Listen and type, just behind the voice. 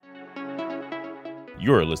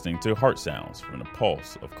You're listening to Heart Sounds from the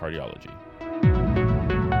Pulse of Cardiology.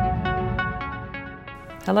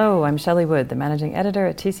 Hello, I'm Shelley Wood, the Managing Editor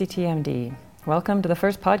at TCTMD. Welcome to the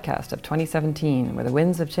first podcast of 2017, where the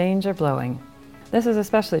winds of change are blowing. This is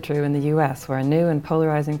especially true in the US, where a new and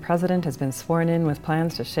polarizing president has been sworn in with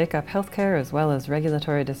plans to shake up healthcare as well as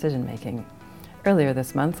regulatory decision-making. Earlier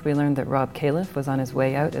this month, we learned that Rob Califf was on his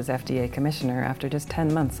way out as FDA Commissioner after just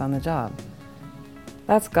 10 months on the job.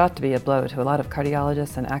 That's got to be a blow to a lot of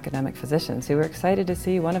cardiologists and academic physicians who were excited to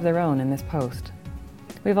see one of their own in this post.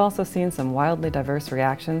 We've also seen some wildly diverse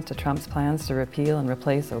reactions to Trump's plans to repeal and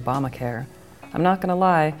replace Obamacare. I'm not going to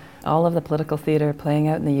lie, all of the political theater playing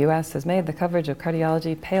out in the US has made the coverage of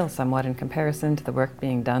cardiology pale somewhat in comparison to the work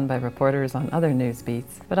being done by reporters on other news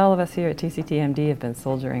beats, but all of us here at TCTMD have been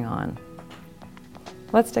soldiering on.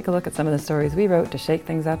 Let's take a look at some of the stories we wrote to shake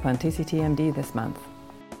things up on TCTMD this month.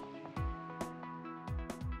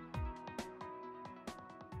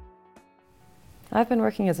 I've been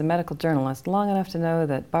working as a medical journalist long enough to know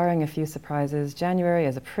that, barring a few surprises, January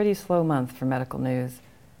is a pretty slow month for medical news.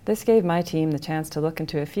 This gave my team the chance to look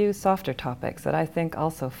into a few softer topics that I think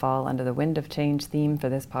also fall under the wind of change theme for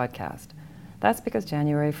this podcast. That's because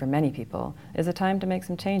January, for many people, is a time to make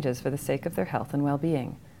some changes for the sake of their health and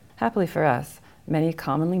well-being. Happily for us, many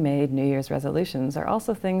commonly made New Year's resolutions are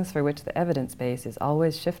also things for which the evidence base is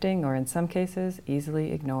always shifting or, in some cases,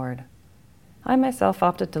 easily ignored. I myself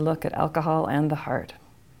opted to look at alcohol and the heart.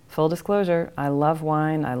 Full disclosure, I love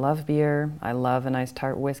wine, I love beer, I love a nice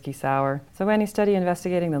tart whiskey sour, so any study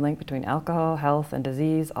investigating the link between alcohol, health, and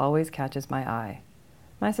disease always catches my eye.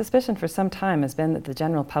 My suspicion for some time has been that the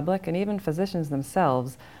general public and even physicians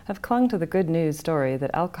themselves have clung to the good news story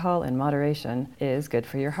that alcohol in moderation is good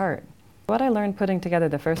for your heart. What I learned putting together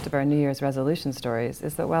the first of our New Year's resolution stories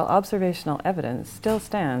is that while observational evidence still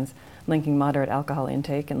stands linking moderate alcohol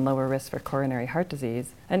intake and lower risk for coronary heart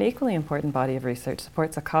disease, an equally important body of research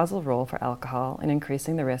supports a causal role for alcohol in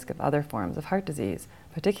increasing the risk of other forms of heart disease,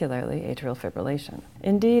 particularly atrial fibrillation.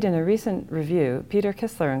 Indeed, in a recent review, Peter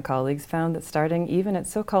Kissler and colleagues found that starting even at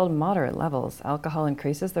so-called moderate levels, alcohol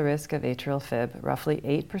increases the risk of atrial fib roughly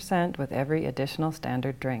 8% with every additional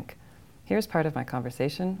standard drink. Here's part of my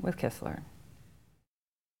conversation with Kissler.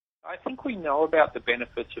 I think we know about the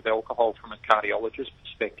benefits of alcohol from a cardiologist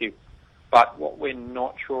perspective, but what we're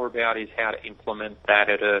not sure about is how to implement that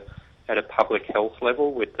at a public health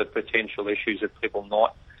level, with the potential issues of people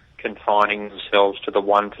not confining themselves to the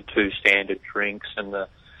 1 to 2 standard drinks and the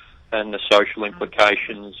social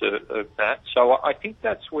implications of that. So I think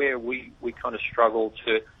that's where we kind of struggle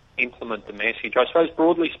to implement the message. I suppose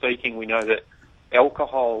broadly speaking, we know that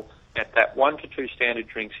alcohol at that 1 to 2 standard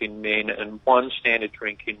drinks in men and 1 standard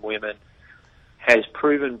drink in women has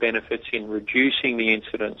proven benefits in reducing the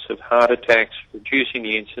incidence of heart attacks, reducing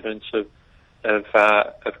the incidence of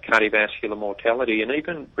cardiovascular mortality, and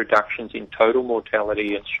even reductions in total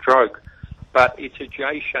mortality and stroke. But it's a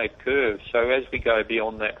J-shaped curve, so as we go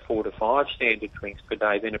beyond that 4 to 5 standard drinks per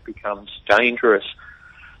day, then it becomes dangerous.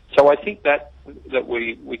 So I think that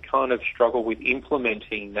we kind of struggle with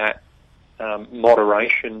implementing that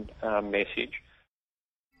moderation message.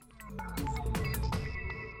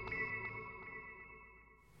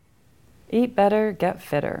 Eat better, get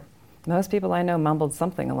fitter. Most people I know mumbled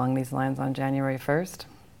something along these lines on January 1st.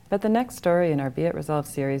 But the next story in our Be It Resolved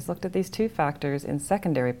series looked at these two factors in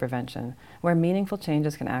secondary prevention, where meaningful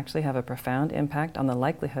changes can actually have a profound impact on the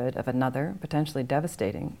likelihood of another, potentially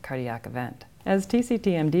devastating, cardiac event. As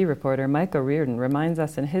TCTMD reporter Mike O'Riordan reminds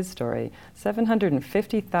us in his story,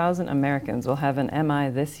 750,000 Americans will have an MI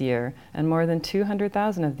this year, and more than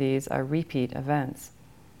 200,000 of these are repeat events.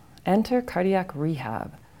 Enter cardiac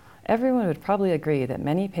rehab. Everyone would probably agree that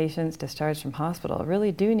many patients discharged from hospital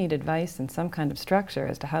really do need advice and some kind of structure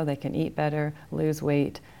as to how they can eat better, lose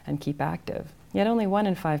weight, and keep active. Yet only 1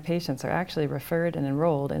 in 5 patients are actually referred and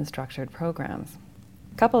enrolled in structured programs.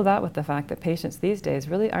 Couple that with the fact that patients these days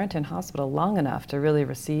really aren't in hospital long enough to really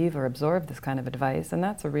receive or absorb this kind of advice, and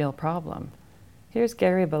that's a real problem. Here's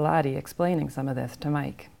Gary Belatti explaining some of this to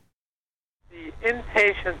Mike. The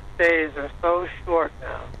inpatient stays are so short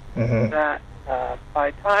now that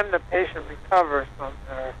by the time the patient recovers from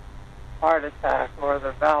their heart attack or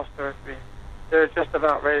their valve surgery, they're just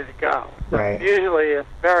about ready to go. Right. Usually it's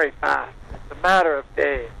very fast. It's a matter of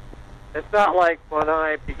days. It's not like when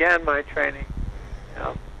I began my training,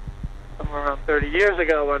 somewhere around 30 years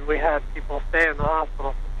ago, when we had people stay in the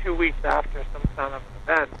hospital for 2 weeks after some kind of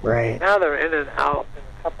an event. Right. Now they're in and out in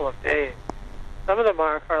a couple of days. Some of the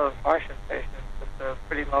myocardial infarction patients with a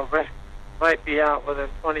pretty low risk might be out within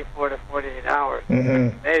 24 to 48 hours. Mm-hmm.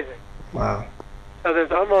 That's amazing. Wow. So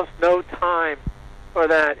there's almost no time for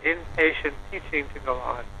that inpatient teaching to go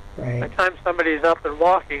on. Right. By the time somebody's up and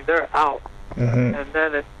walking, they're out. Mm-hmm. And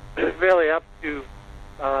then it's really up to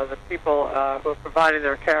the people who are providing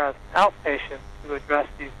their care as outpatients to address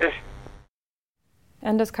these issues.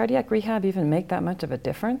 And does cardiac rehab even make that much of a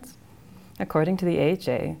difference? According to the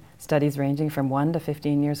AHA, studies ranging from 1 to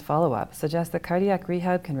 15 years follow-up suggest that cardiac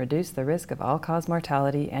rehab can reduce the risk of all-cause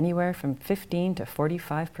mortality anywhere from 15 to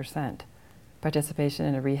 45%. Participation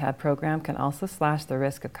in a rehab program can also slash the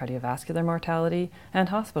risk of cardiovascular mortality and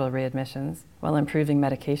hospital readmissions while improving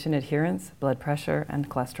medication adherence, blood pressure, and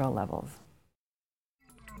cholesterol levels.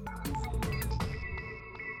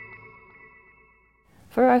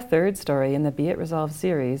 For our third story in the Be It Resolved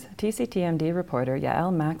series, TCTMD reporter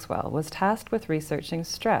Yael Maxwell was tasked with researching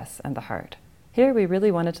stress and the heart. Here we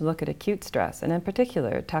really wanted to look at acute stress, and in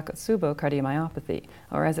particular Takotsubo cardiomyopathy,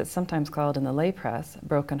 or as it's sometimes called in the lay press,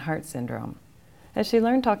 broken heart syndrome. As she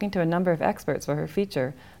learned talking to a number of experts for her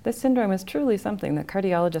feature, this syndrome is truly something that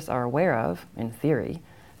cardiologists are aware of, in theory,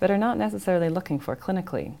 but are not necessarily looking for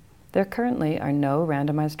clinically. There currently are no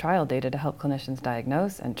randomized trial data to help clinicians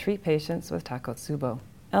diagnose and treat patients with Takotsubo.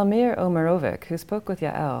 Elmir Omerovic, who spoke with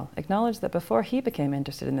Yael, acknowledged that before he became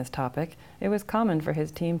interested in this topic, it was common for his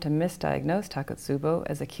team to misdiagnose Takotsubo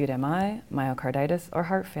as acute MI, myocarditis, or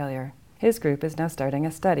heart failure. His group is now starting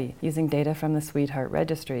a study using data from the Sweetheart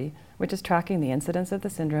Registry, which is tracking the incidence of the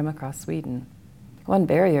syndrome across Sweden. One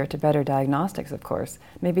barrier to better diagnostics, of course,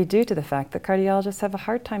 may be due to the fact that cardiologists have a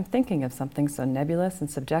hard time thinking of something so nebulous and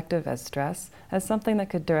subjective as stress as something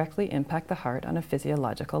that could directly impact the heart on a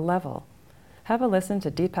physiological level. Have a listen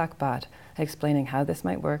to Deepak Bhatt explaining how this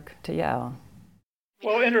might work to Yael.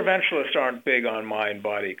 Well, interventionalists aren't big on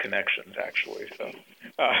mind-body connections, actually. So,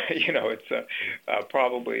 it's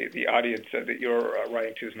probably the audience that you're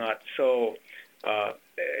writing to is not so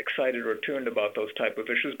excited or tuned about those type of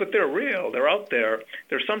issues, but they're real. They're out there.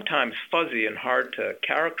 They're sometimes fuzzy and hard to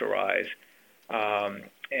characterize. I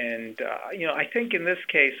think in this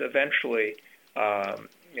case, eventually,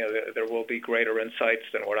 there will be greater insights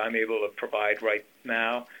than what I'm able to provide right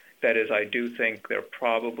now. That is, I do think there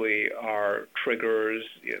probably are triggers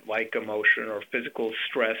like emotion or physical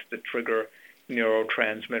stress that trigger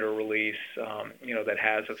neurotransmitter release, that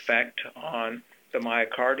has effect on the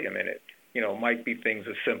myocardium. And it, might be things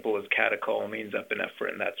as simple as catecholamines,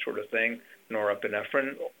 epinephrine, that sort of thing,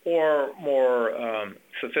 norepinephrine, or more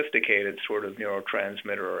sophisticated sort of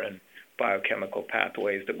neurotransmitter and biochemical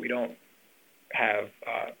pathways that we don't have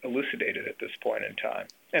elucidated at this point in time,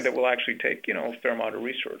 and that will actually take, a fair amount of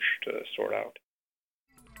research to sort out.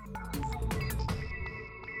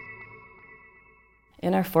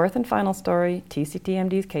 In our fourth and final story,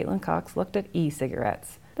 TCTMD's Caitlin Cox looked at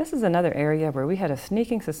e-cigarettes. This is another area where we had a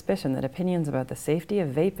sneaking suspicion that opinions about the safety of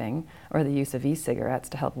vaping or the use of e-cigarettes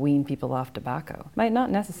to help wean people off tobacco might not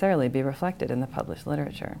necessarily be reflected in the published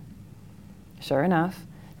literature. Sure enough,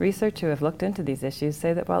 researchers who have looked into these issues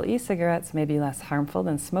say that while e-cigarettes may be less harmful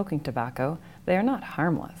than smoking tobacco, they are not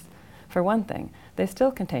harmless. For one thing, they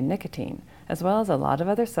still contain nicotine, as well as a lot of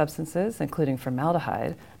other substances, including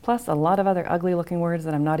formaldehyde, plus a lot of other ugly-looking words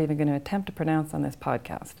that I'm not even going to attempt to pronounce on this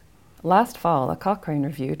podcast. Last fall, a Cochrane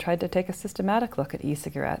review tried to take a systematic look at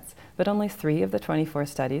e-cigarettes, but only 3 of the 24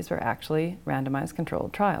 studies were actually randomized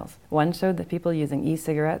controlled trials. One showed that people using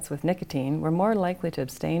e-cigarettes with nicotine were more likely to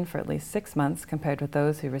abstain for at least 6 months compared with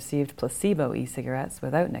those who received placebo e-cigarettes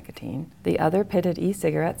without nicotine. The other pitted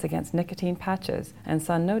e-cigarettes against nicotine patches and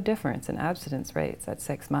saw no difference in abstinence rates at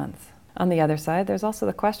 6 months. On the other side, there's also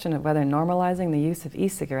the question of whether normalizing the use of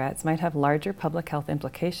e-cigarettes might have larger public health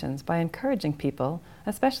implications by encouraging people,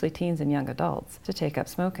 especially teens and young adults, to take up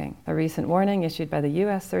smoking. A recent warning issued by the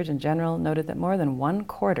U.S. Surgeon General noted that more than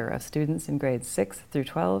 1/4 of students in grades 6 through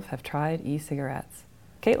 12 have tried e-cigarettes.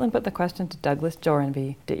 Caitlin put the question to Douglas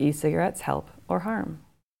Jorenby: do e-cigarettes help or harm?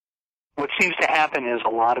 What seems to happen is a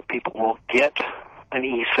lot of people will get an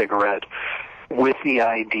e-cigarette with the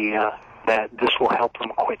idea that this will help them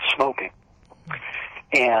quit smoking.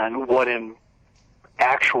 And what in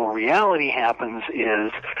actual reality happens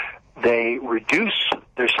is they reduce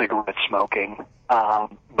their cigarette smoking,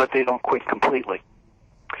 but they don't quit completely.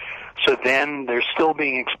 So then they're still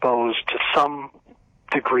being exposed to some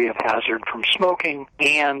degree of hazard from smoking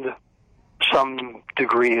and some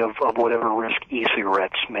degree of whatever risk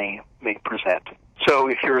e-cigarettes may present. So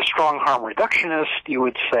if you're a strong harm reductionist, you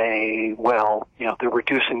would say, well, they're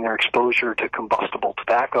reducing their exposure to combustible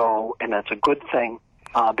tobacco, and that's a good thing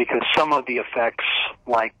because some of the effects,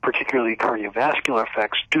 like particularly cardiovascular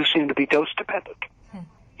effects, do seem to be dose-dependent.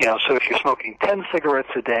 So if you're smoking 10 cigarettes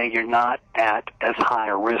a day, you're not at as high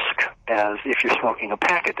a risk as if you're smoking a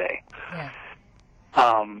pack a day. Yeah.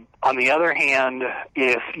 On the other hand,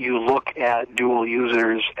 if you look at dual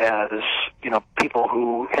users as, people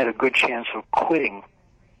who had a good chance of quitting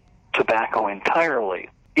tobacco entirely,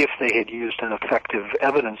 if they had used an effective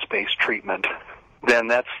evidence-based treatment, then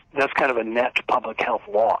that's kind of a net public health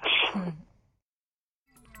loss.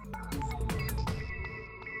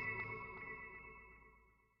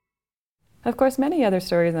 Of course, many other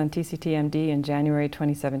stories on TCTMD in January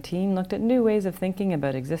 2017 looked at new ways of thinking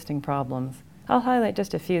about existing problems. I'll highlight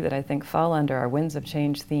just a few that I think fall under our Winds of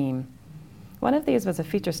Change theme. One of these was a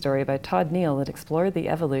feature story by Todd Neal that explored the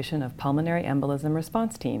evolution of pulmonary embolism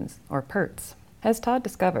response teams, or PERTs. As Todd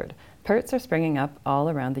discovered, PERTs are springing up all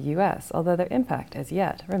around the U.S., although their impact, as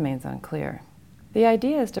yet, remains unclear. The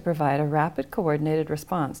idea is to provide a rapid, coordinated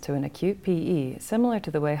response to an acute PE, similar to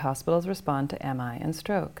the way hospitals respond to MI and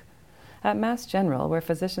stroke. At Mass General, where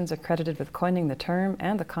physicians are credited with coining the term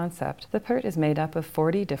and the concept, the PERT is made up of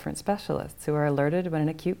 40 different specialists who are alerted when an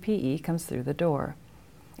acute PE comes through the door.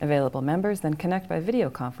 Available members then connect by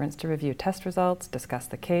video conference to review test results, discuss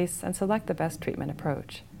the case, and select the best treatment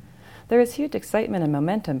approach. There is huge excitement and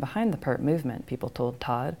momentum behind the PERT movement, people told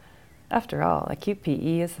Todd. After all, acute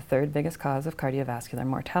PE is the third biggest cause of cardiovascular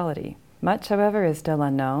mortality. Much, however, is still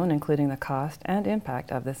unknown, including the cost and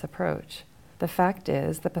impact of this approach. The fact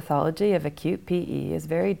is, the pathology of acute PE is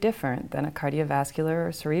very different than a cardiovascular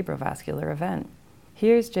or cerebrovascular event.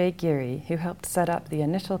 Here's Jay Geary, who helped set up the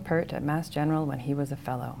initial PERT at Mass General when he was a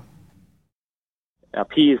fellow. Now,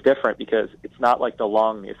 PE is different because it's not like the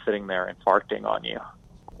lung is sitting there infarcting on you.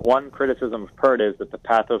 One criticism of PERT is that the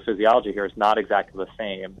pathophysiology here is not exactly the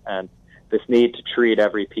same, and this need to treat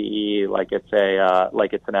every PE like it's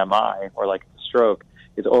an MI or like it's a stroke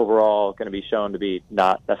is overall going to be shown to be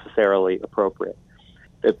not necessarily appropriate.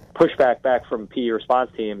 The pushback back from PE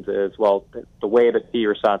response teams is, well, the way that PE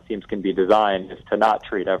response teams can be designed is to not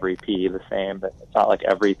treat every PE the same. That it's not like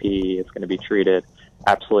every PE is going to be treated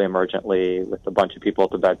absolutely emergently with a bunch of people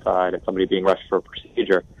at the bedside and somebody being rushed for a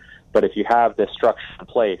procedure. But if you have this structure in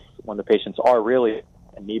place, when the patients are really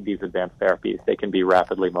and need these advanced therapies, they can be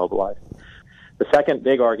rapidly mobilized. The second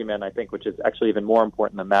big argument, I think, which is actually even more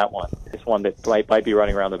important than that one, is one that might be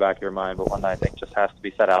running around the back of your mind, but one that I think just has to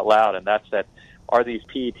be said out loud, and that's that are these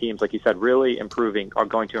PE teams, like you said, really are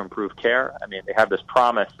going to improve care? I mean, they have this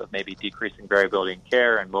promise of maybe decreasing variability in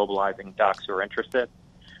care and mobilizing docs who are interested,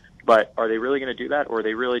 but are they really going to do that, or are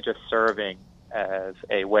they really just serving as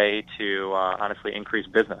a way to honestly increase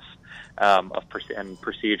business and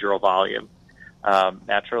procedural volume?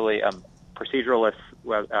 Naturally, proceduralists,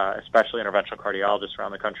 especially interventional cardiologists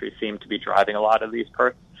around the country, seem to be driving a lot of these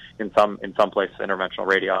PERTs. In some places, interventional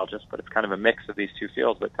radiologists, but it's kind of a mix of these two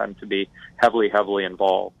fields that tend to be heavily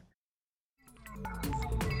involved.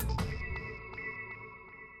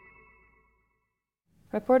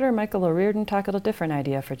 Reporter Michael O'Riordan tackled a different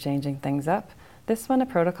idea for changing things up. This one a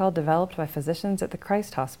protocol developed by physicians at the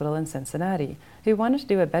Christ Hospital in Cincinnati, who wanted to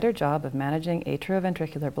do a better job of managing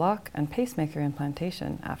atrioventricular block and pacemaker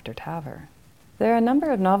implantation after TAVR. There are a number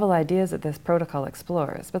of novel ideas that this protocol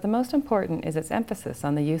explores, but the most important is its emphasis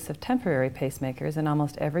on the use of temporary pacemakers in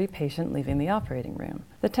almost every patient leaving the operating room.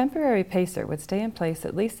 The temporary pacer would stay in place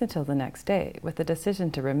at least until the next day, with the decision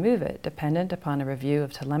to remove it dependent upon a review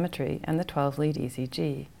of telemetry and the 12-lead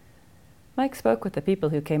ECG. Mike spoke with the people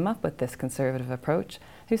who came up with this conservative approach,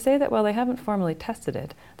 who say that while they haven't formally tested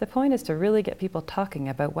it, the point is to really get people talking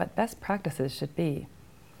about what best practices should be.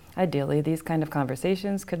 Ideally, these kind of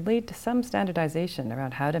conversations could lead to some standardization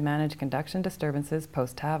around how to manage conduction disturbances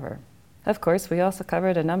post-TAVR. Of course, we also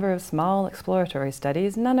covered a number of small exploratory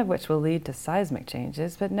studies, none of which will lead to seismic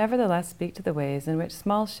changes, but nevertheless speak to the ways in which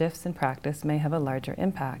small shifts in practice may have a larger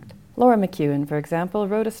impact. Laura McEwen, for example,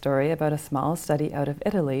 wrote a story about a small study out of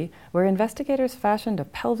Italy where investigators fashioned a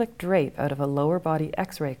pelvic drape out of a lower body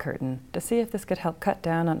X-ray curtain to see if this could help cut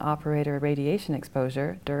down on operator radiation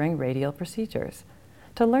exposure during radial procedures.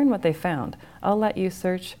 To learn what they found, I'll let you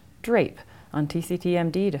search DRAPE on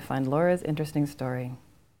TCTMD to find Laura's interesting story.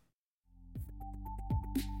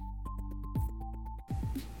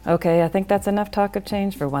 Okay, I think that's enough talk of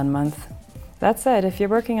change for 1 month. That said, if you're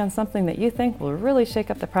working on something that you think will really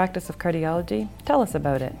shake up the practice of cardiology, tell us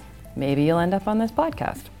about it. Maybe you'll end up on this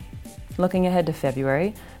podcast. Looking ahead to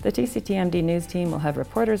February, the TCTMD news team will have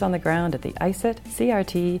reporters on the ground at the ISIT,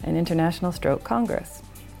 CRT, and International Stroke Congress.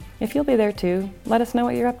 If you'll be there too, let us know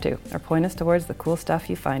what you're up to, or point us towards the cool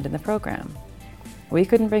stuff you find in the program. We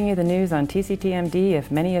couldn't bring you the news on TCTMD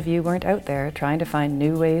if many of you weren't out there trying to find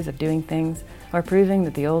new ways of doing things, or proving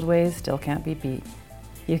that the old ways still can't be beat.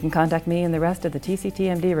 You can contact me and the rest of the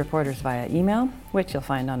TCTMD reporters via email, which you'll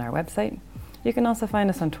find on our website. You can also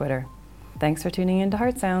find us on Twitter. Thanks for tuning in to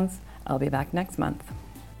Heart Sounds. I'll be back next month.